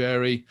to be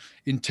very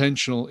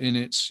intentional in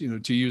its,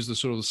 to use the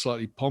sort of the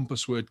slightly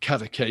pompous word,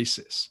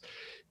 catechesis.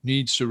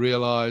 Needs to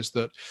realize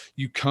that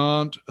you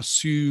can't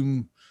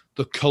assume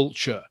the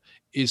culture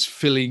is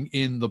filling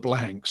in the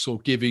blanks or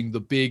giving the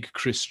big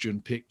Christian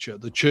picture.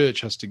 The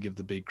church has to give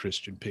the big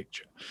Christian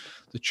picture.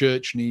 The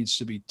church needs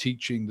to be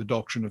teaching the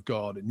doctrine of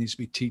God. It needs to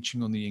be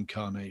teaching on the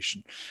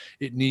incarnation.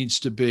 It needs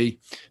to be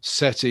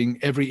setting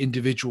every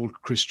individual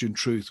Christian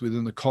truth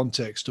within the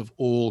context of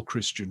all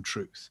Christian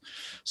truth,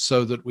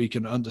 so that we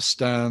can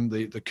understand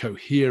the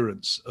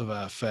coherence of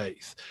our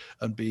faith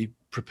and be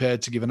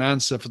prepared to give an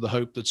answer for the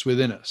hope that's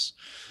within us.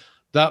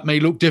 That may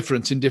look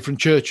different in different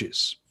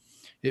churches.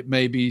 It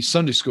may be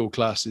Sunday school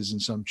classes in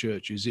some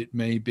churches. It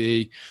may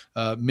be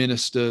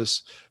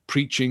ministers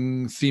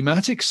preaching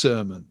thematic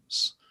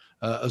sermons,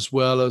 as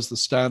well as the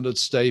standard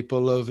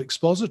staple of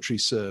expository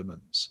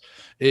sermons.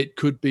 It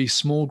could be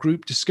small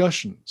group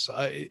discussions.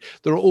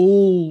 There are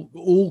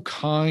all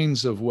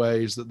kinds of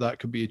ways that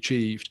could be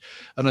achieved.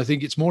 And I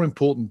think it's more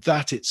important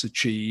that it's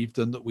achieved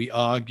than that we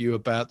argue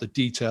about the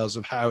details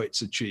of how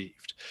it's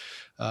achieved.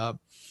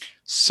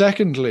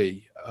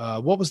 Secondly,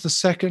 what was the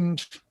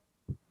second?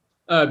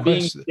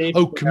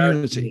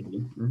 Community.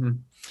 Mm-hmm.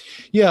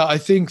 Yeah, I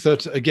think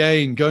that,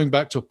 again, going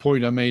back to a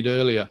point I made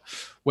earlier,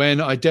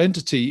 when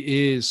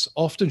identity is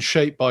often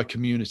shaped by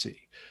community,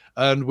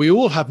 and we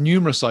all have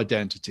numerous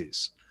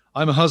identities.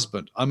 I'm a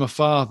husband, I'm a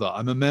father,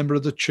 I'm a member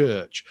of the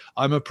church,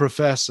 I'm a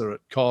professor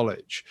at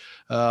college,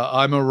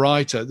 I'm a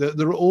writer.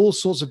 There are all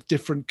sorts of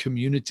different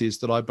communities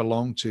that I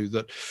belong to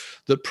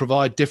that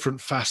provide different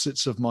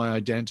facets of my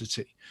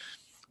identity.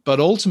 But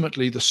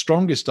ultimately, the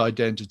strongest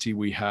identity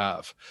we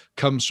have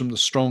comes from the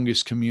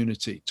strongest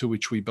community to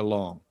which we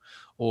belong.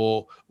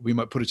 Or we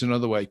might put it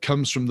another way,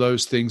 comes from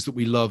those things that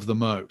we love the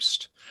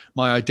most.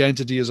 My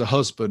identity as a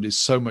husband is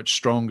so much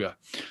stronger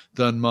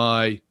than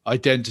my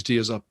identity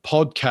as a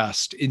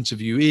podcast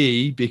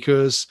interviewee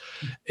because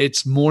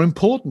it's more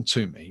important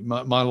to me.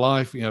 My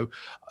life,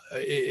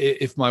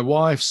 if my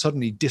wife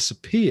suddenly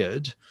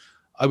disappeared,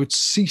 I would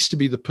cease to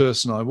be the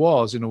person I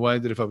was, in a way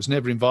that if I was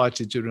never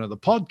invited to another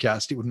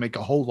podcast, it would make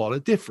a whole lot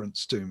of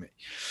difference to me.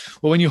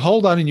 Well, when you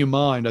hold that in your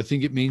mind, I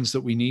think it means that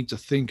we need to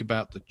think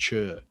about the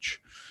church.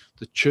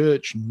 The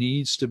church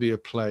needs to be a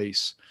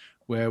place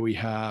where we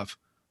have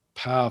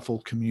powerful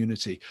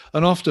community.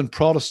 And often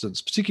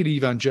Protestants, particularly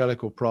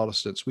evangelical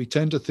Protestants, we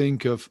tend to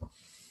think of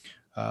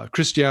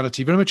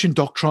Christianity very much in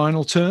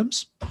doctrinal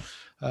terms.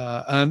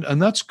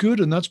 And that's good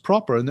and that's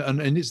proper. And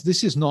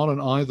this is not an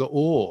either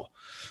or.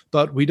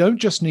 But we don't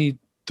just need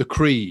the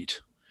creed.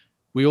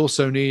 We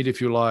also need,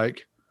 if you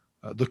like,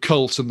 the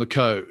cult and the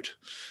code.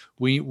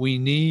 We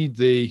need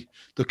the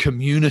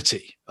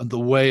community and the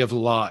way of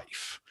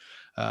life.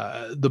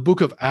 The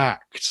book of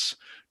Acts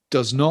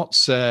does not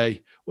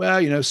say,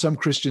 well, some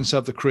Christians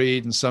have the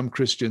creed and some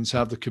Christians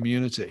have the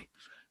community.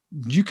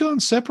 You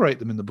can't separate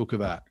them in the book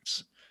of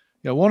Acts.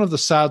 One of the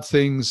sad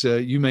things,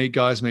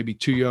 guys may be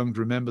too young to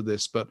remember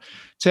this, but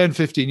 10,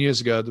 15 years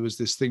ago, there was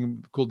this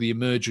thing called the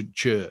emergent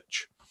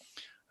church,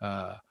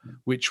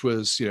 which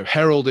was,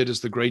 heralded as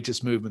the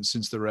greatest movement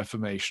since the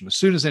Reformation. As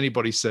soon as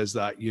anybody says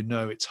that,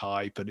 it's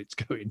hype and it's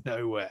going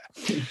nowhere.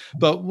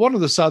 But one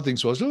of the sad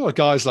things was, a lot of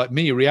guys like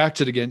me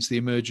reacted against the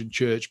emergent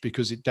church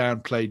because it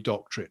downplayed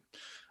doctrine.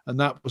 And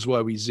that was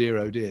where we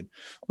zeroed in.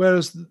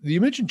 Whereas the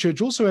emergent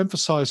church also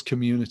emphasized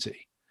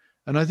community.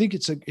 And I think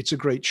it's a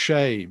great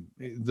shame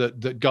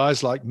that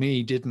guys like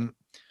me didn't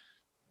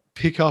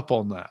pick up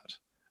on that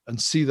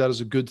and see that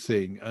as a good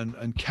thing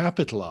and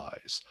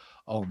capitalize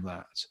on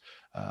that.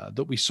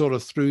 That we sort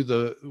of threw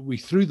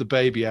the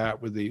baby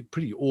out with the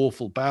pretty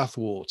awful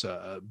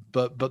bathwater,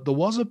 but there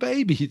was a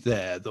baby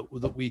there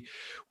that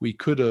we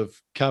could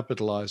have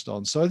capitalized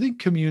on. So I think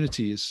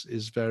community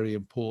is very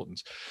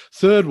important.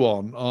 Third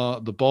one,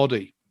 the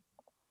body.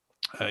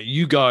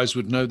 You guys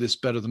would know this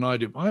better than I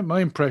do.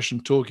 My impression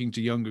talking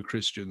to younger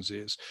Christians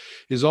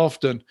is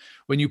often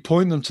when you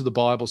point them to the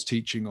Bible's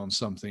teaching on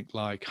something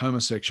like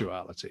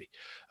homosexuality,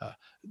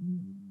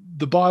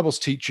 the Bible's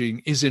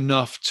teaching is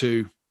enough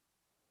to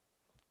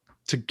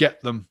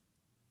get them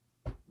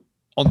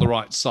on the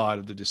right side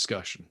of the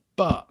discussion.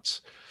 But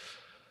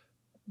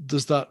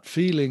there's that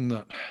feeling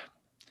that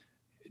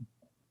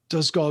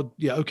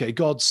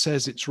God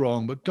says it's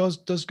wrong, but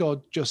does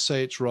God just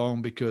say it's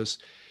wrong because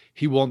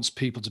he wants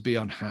people to be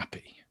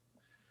unhappy,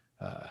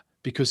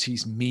 because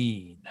he's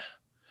mean?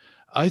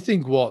 I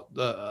think what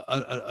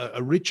a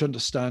rich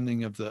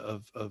understanding of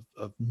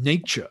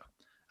nature,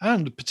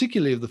 and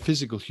particularly of the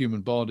physical human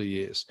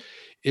body,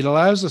 it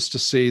allows us to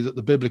see that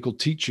the biblical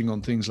teaching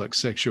on things like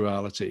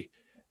sexuality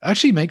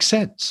actually makes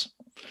sense.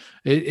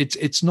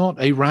 It's not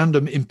a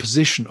random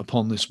imposition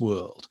upon this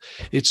world.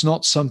 It's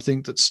not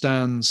something that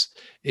stands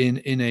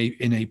in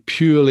a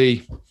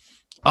purely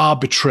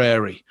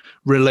arbitrary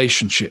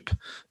relationship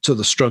to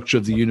the structure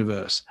of the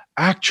universe.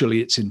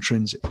 Actually, it's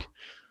intrinsic.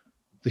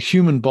 The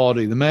human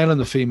body, the male and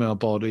the female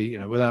body,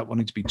 without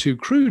wanting to be too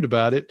crude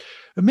about it,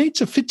 are made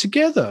to fit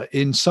together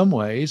in some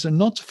ways and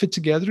not to fit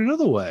together in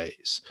other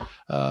ways.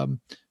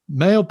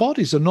 Male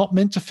bodies are not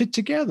meant to fit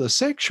together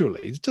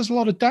sexually. It does a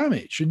lot of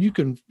damage. And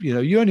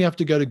you only have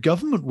to go to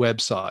government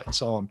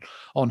websites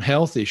on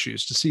health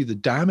issues to see the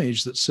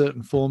damage that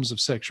certain forms of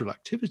sexual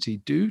activity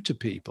do to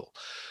people.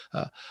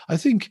 I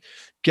think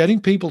getting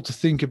people to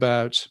think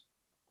about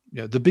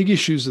the big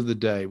issues of the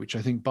day, which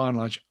I think by and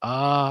large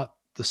are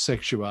the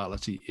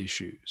sexuality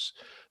issues,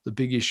 the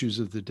big issues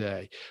of the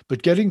day,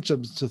 but getting to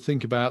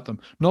think about them,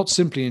 not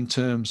simply in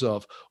terms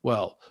of,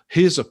 well,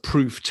 here's a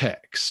proof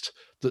text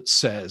that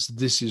says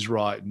this is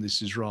right and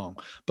this is wrong,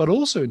 but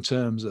also in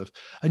terms of,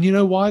 and you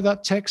know why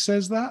that text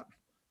says that?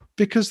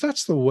 Because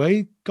that's the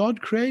way God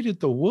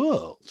created the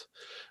world.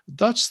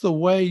 That's the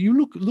way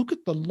you look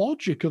at the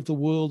logic of the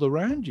world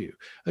around you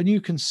and you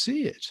can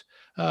see it.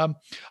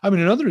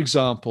 Another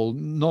example,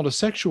 not a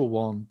sexual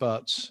one,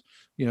 but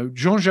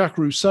Jean-Jacques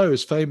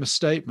Rousseau's famous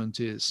statement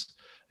is,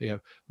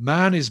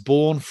 man is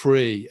born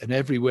free and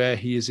everywhere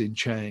he is in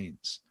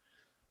chains.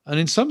 And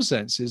in some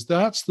senses,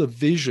 that's the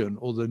vision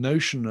or the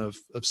notion of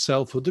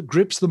selfhood that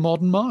grips the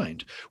modern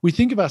mind. We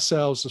think of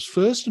ourselves as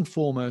first and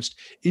foremost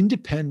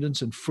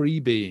independent and free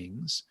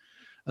beings,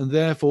 and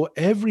therefore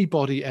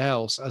everybody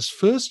else as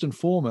first and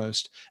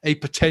foremost a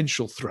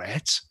potential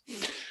threat.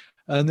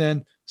 And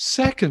then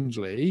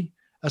secondly,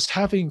 as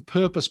having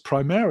purpose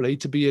primarily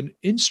to be an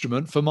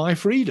instrument for my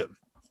freedom.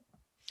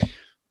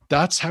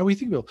 That's how we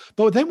think of it.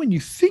 But then when you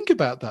think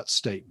about that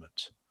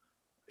statement,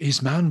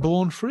 is man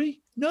born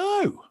free?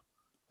 No.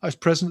 I was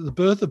present at the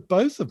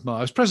birth of I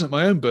was present at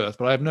my own birth,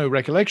 but I have no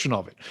recollection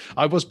of it.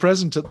 I was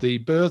present at the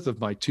birth of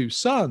my two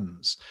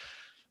sons.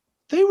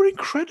 They were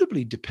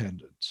incredibly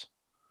dependent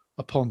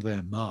upon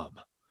their mum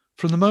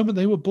from the moment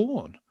they were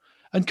born,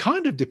 and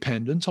kind of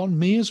dependent on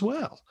me as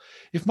well.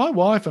 If my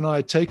wife and I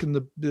had taken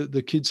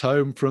the kids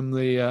home from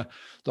the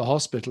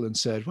hospital and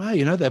said, well,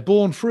 they're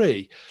born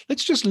free,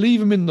 let's just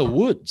leave them in the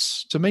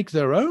woods to make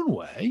their own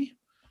way,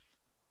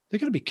 they're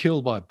going to be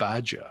killed by a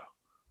badger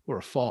or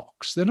a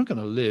fox. They're not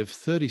going to live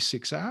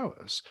 36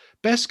 hours.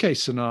 Best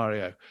case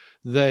scenario,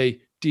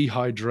 they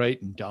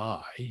dehydrate and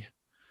die.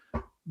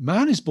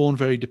 Man is born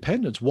very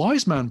dependent. Why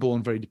is man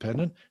born very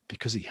dependent?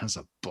 Because he has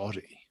a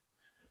body.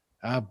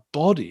 Our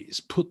bodies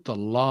put the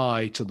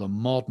lie to the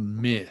modern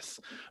myth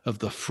of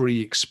the free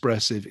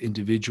expressive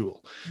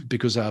individual,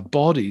 because our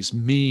bodies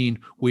mean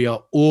we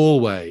are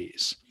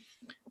always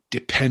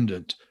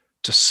dependent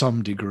to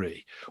some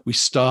degree. We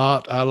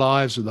start our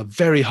lives with a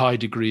very high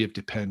degree of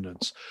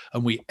dependence,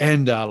 and we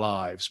end our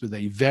lives with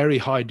a very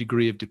high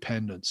degree of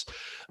dependence.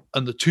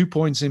 And the 2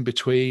 points in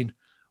between,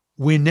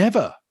 we're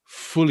never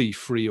fully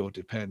free or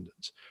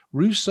dependent.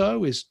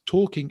 Rousseau is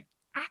talking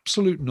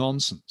absolute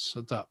nonsense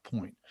at that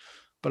point.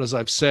 But as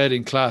I've said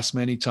in class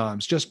many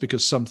times, just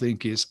because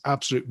something is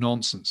absolute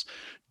nonsense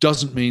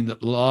doesn't mean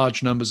that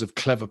large numbers of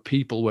clever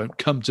people won't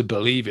come to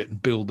believe it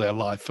and build their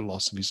life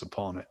philosophies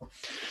upon it.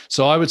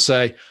 So I would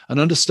say an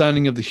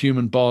understanding of the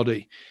human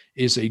body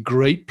is a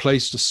great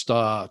place to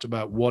start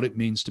about what it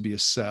means to be a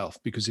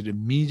self, because it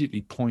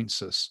immediately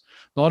points us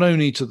not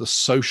only to the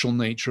social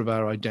nature of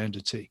our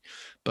identity,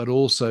 but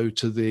also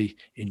to the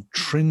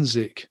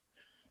intrinsic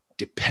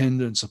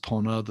dependence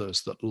upon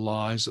others that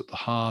lies at the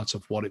heart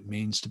of what it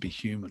means to be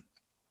human.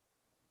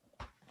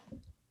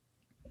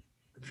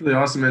 It's really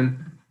awesome, and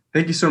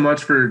thank you so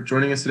much for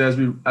joining us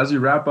today. As we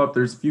wrap up,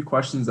 there's a few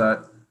questions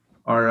that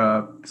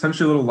are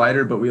essentially a little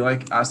lighter, but we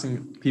like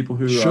asking people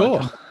who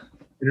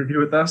interview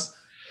with us.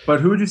 But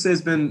who would you say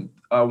has been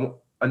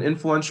an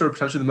influential, or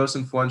potentially the most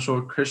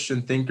influential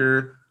Christian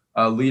thinker,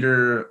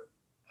 leader,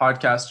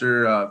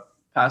 podcaster,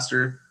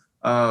 pastor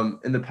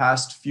in the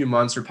past few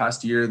months or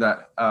past year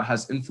that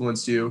has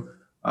influenced you,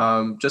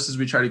 just as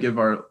we try to give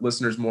our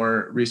listeners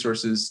more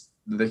resources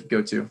that they could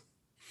go to?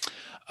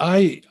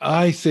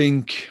 I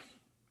think,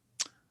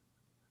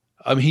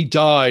 he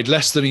died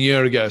less than a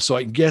year ago, so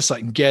I guess I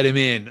can get him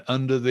in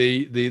under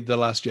the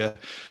last year.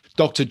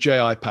 Dr.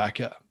 J.I.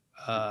 Packer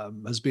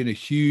has been a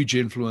huge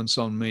influence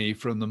on me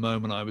from the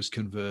moment I was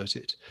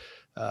converted.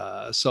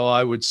 So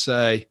I would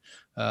say,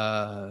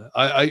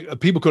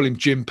 people call him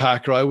Jim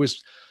Packer.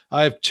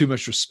 I have too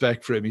much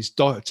respect for him.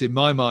 In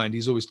my mind,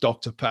 he's always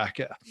Dr.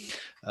 Packer.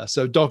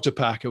 So Dr.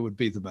 Packer would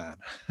be the man.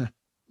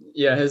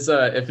 Yeah, if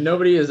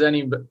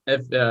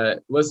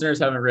listeners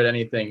haven't read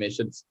anything,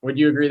 would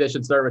you agree they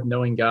should start with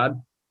Knowing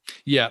God?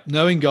 Yeah,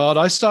 Knowing God.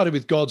 I started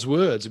with God's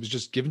words. It was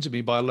just given to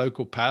me by a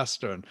local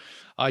pastor, and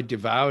I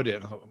devoured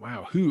it. I thought,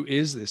 wow, who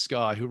is this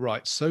guy who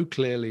writes so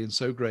clearly and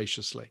so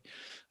graciously?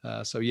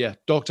 So yeah,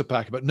 Dr.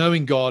 Packer. But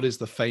Knowing God is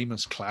the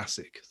famous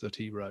classic that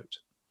he wrote.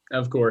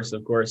 Of course.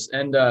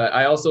 And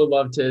I also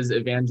loved his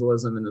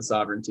Evangelism and the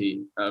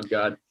Sovereignty of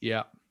God.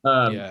 Yeah.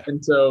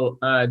 And so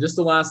just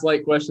the last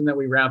light question that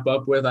we wrap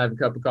up with, I have a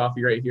cup of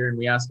coffee right here, and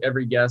we ask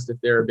every guest if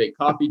they're a big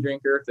coffee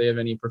drinker, if they have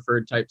any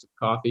preferred types of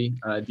coffee.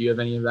 Do you have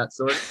any of that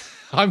sort?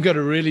 I'm going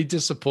to really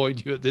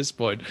disappoint you at this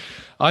point.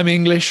 I'm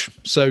English,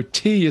 so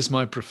tea is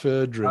my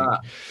preferred drink.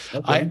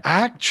 Okay. I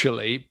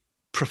actually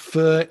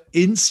prefer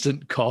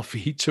instant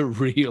coffee to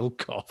real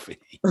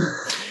coffee,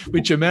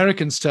 which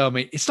Americans tell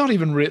me it's not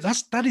even real.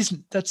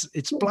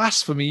 It's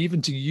blasphemy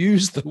even to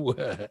use the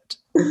word.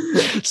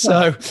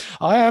 So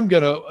I am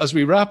going to, as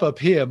we wrap up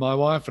here, my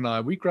wife and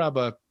I grab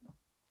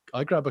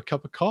a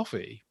cup of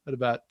coffee at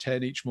about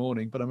 10 each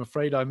morning, but I'm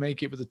afraid I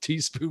make it with a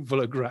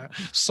teaspoonful of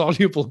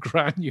soluble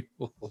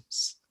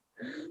granules.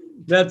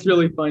 That's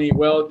really funny.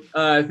 Well,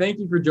 thank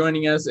you for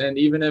joining us. And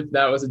even if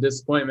that was a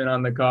disappointment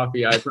on the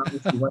coffee, I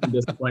promise you weren't a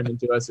disappointment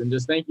to us. And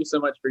just thank you so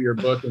much for your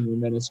book and your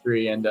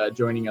ministry and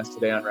joining us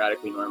today on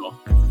Radically Normal.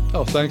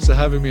 Oh, thanks for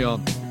having me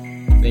on.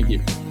 Thank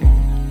you.